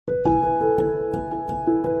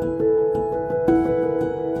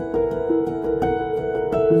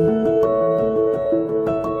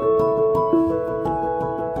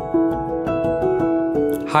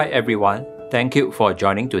Hi everyone, thank you for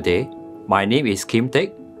joining today. My name is Kim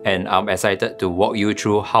Teck and I'm excited to walk you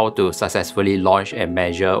through how to successfully launch and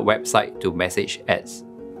measure website to message ads.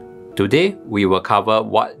 Today, we will cover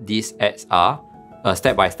what these ads are, a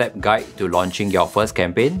step-by-step guide to launching your first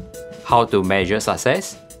campaign, how to measure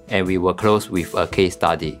success, and we will close with a case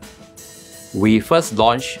study. We first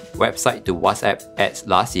launched website to WhatsApp ads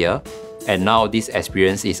last year, and now this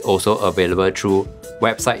experience is also available through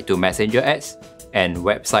website to Messenger ads and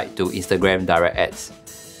website to Instagram direct ads.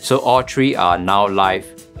 So all three are now live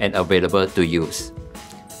and available to use.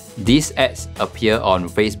 These ads appear on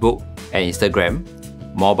Facebook and Instagram,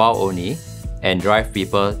 mobile only, and drive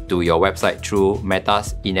people to your website through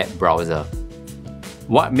Meta's in-app browser.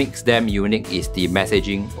 What makes them unique is the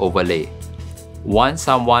messaging overlay. Once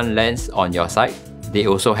someone lands on your site, they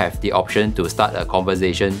also have the option to start a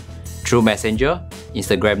conversation through Messenger,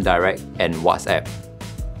 Instagram Direct, and WhatsApp.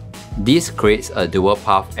 This creates a dual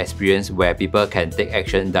path experience where people can take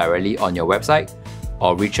action directly on your website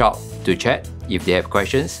or reach out to chat if they have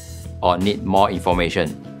questions or need more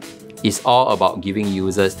information. It's all about giving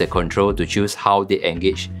users the control to choose how they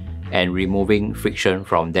engage and removing friction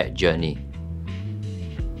from that journey.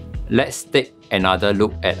 Let's take another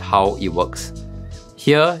look at how it works.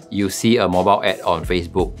 Here, you see a mobile ad on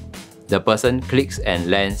Facebook. The person clicks and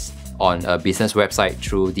lands on a business website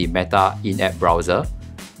through the Meta in-app browser,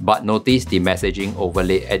 but notice the messaging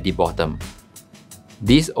overlay at the bottom.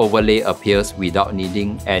 This overlay appears without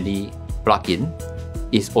needing any plugin.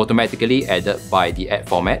 It's automatically added by the ad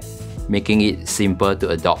format, making it simple to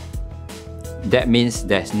adopt. That means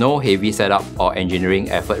there's no heavy setup or engineering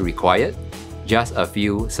effort required, just a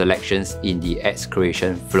few selections in the ads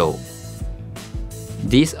creation flow.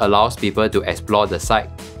 This allows people to explore the site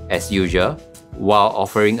as usual, while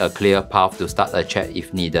offering a clear path to start a chat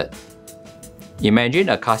if needed. Imagine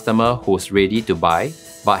a customer who's ready to buy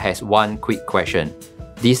but has one quick question.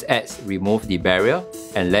 These ads remove the barrier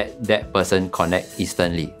and let that person connect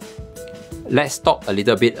instantly. Let's talk a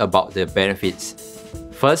little bit about the benefits.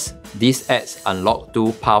 First, these ads unlock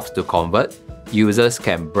two paths to convert. Users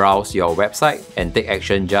can browse your website and take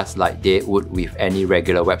action just like they would with any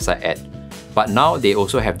regular website ad. But now they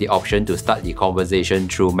also have the option to start the conversation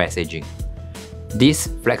through messaging. This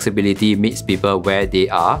flexibility meets people where they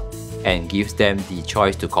are and gives them the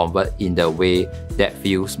choice to convert in the way that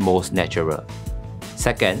feels most natural.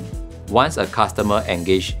 Second, once a customer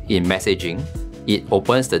engages in messaging, it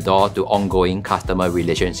opens the door to ongoing customer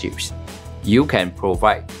relationships. You can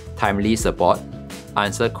provide timely support,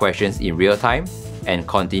 answer questions in real time, and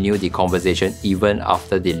continue the conversation even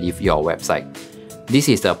after they leave your website. This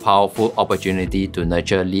is a powerful opportunity to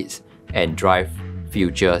nurture leads and drive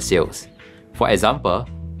future sales. For example,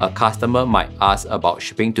 a customer might ask about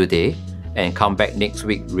shipping today and come back next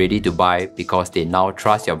week ready to buy because they now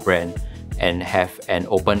trust your brand and have an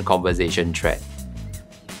open conversation thread.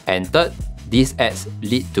 And third, these ads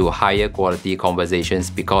lead to higher quality conversations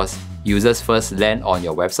because users first land on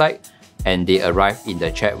your website and they arrive in the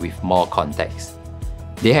chat with more context.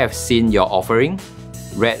 They have seen your offering,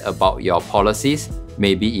 read about your policies,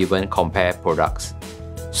 maybe even compare products.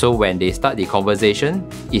 So when they start the conversation,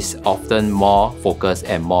 it's often more focused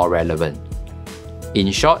and more relevant. In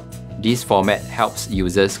short, this format helps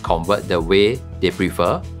users convert the way they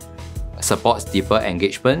prefer, supports deeper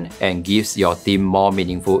engagement, and gives your team more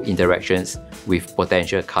meaningful interactions with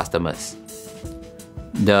potential customers.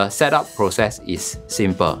 The setup process is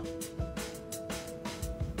simple.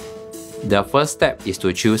 The first step is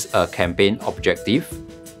to choose a campaign objective.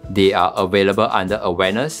 They are available under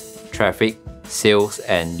awareness, traffic, sales,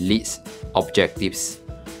 and leads objectives.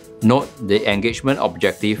 Note the engagement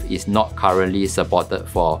objective is not currently supported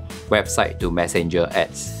for website to Messenger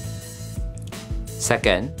ads.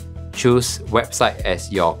 Second, choose website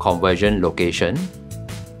as your conversion location.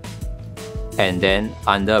 And then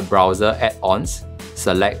under browser add-ons,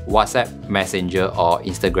 select WhatsApp, Messenger, or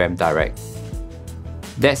Instagram Direct.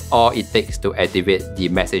 That's all it takes to activate the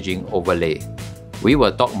messaging overlay. We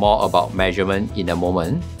will talk more about measurement in a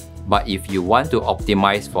moment, but if you want to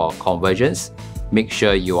optimize for conversions, make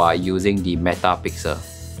sure you are using the Meta Pixel.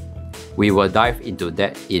 We will dive into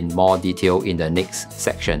that in more detail in the next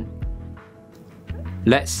section.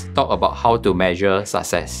 Let's talk about how to measure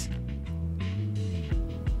success.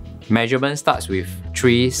 Measurement starts with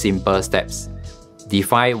three simple steps.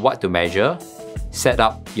 Define what to measure, set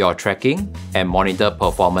up your tracking, and monitor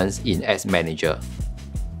performance in Ads Manager.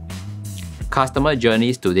 Customer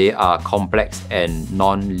journeys today are complex and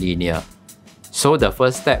non-linear. So the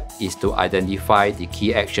first step is to identify the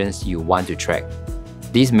key actions you want to track.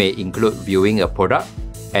 This may include viewing a product,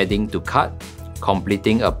 adding to cart,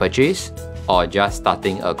 completing a purchase, or just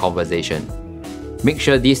starting a conversation. Make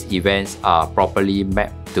sure these events are properly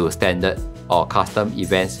mapped to standard or custom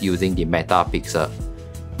events using the Meta Pixel.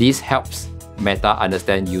 This helps Meta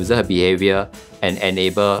understand user behavior and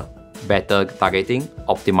enable better targeting,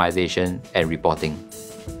 optimization, and reporting.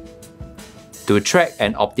 To track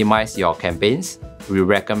and optimize your campaigns, we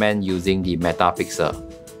recommend using the Meta Pixel.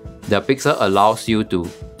 The Pixel allows you to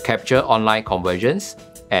capture online conversions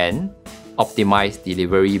and optimize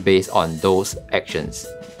delivery based on those actions.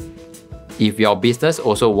 If your business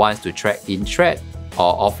also wants to track in-thread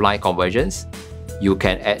or offline conversions, you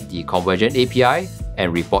can add the Conversion API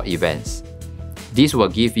and report events. This will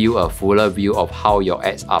give you a fuller view of how your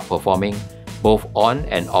ads are performing both on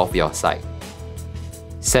and off your site.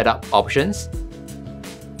 Setup options.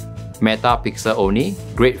 Meta Pixel only,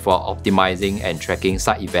 great for optimizing and tracking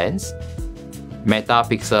site events. Meta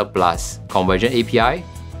Pixel Plus Conversion API,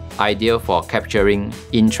 ideal for capturing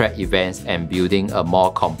in-thread events and building a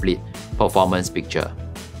more complete performance picture.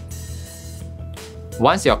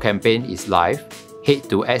 Once your campaign is live, head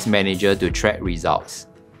to Ads Manager to track results.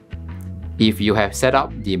 If you have set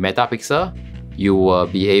up the Meta Pixel, you will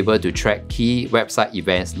be able to track key website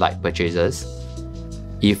events like purchases.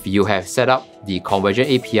 If you have set up the Conversion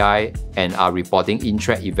API and are reporting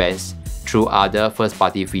in-thread events through other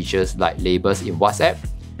first-party features like labels in WhatsApp,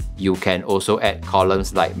 you can also add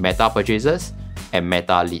columns like Meta Purchases and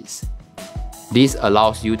Meta Leads. This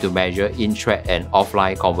allows you to measure in-thread and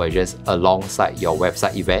offline conversions alongside your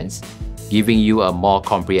website events, giving you a more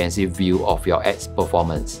comprehensive view of your ads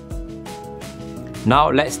performance.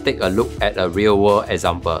 Now let's take a look at a real-world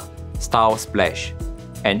example. Style Splash,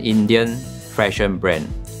 an Indian fashion brand.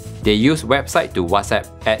 They use website to WhatsApp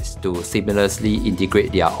ads to seamlessly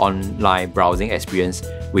integrate their online browsing experience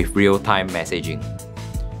with real-time messaging.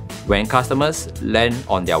 When customers land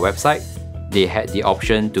on their website, they had the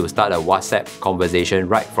option to start a WhatsApp conversation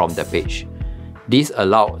right from the page. This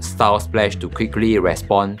allowed Style Splash to quickly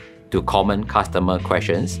respond to common customer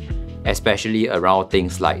questions, especially around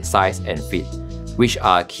things like size and fit, which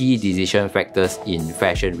are key decision factors in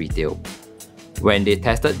fashion retail. When they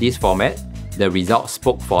tested this format, the results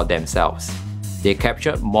spoke for themselves. They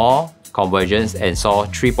captured more conversions and saw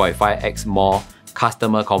 3.5x more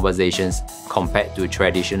customer conversations compared to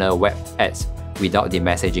traditional web ads without the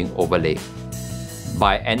messaging overlay.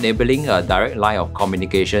 By enabling a direct line of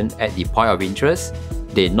communication at the point of interest,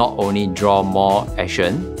 they not only draw more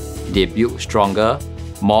action, they build stronger,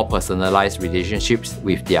 more personalized relationships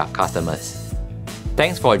with their customers.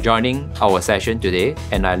 Thanks for joining our session today,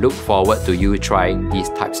 and I look forward to you trying these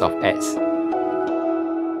types of ads.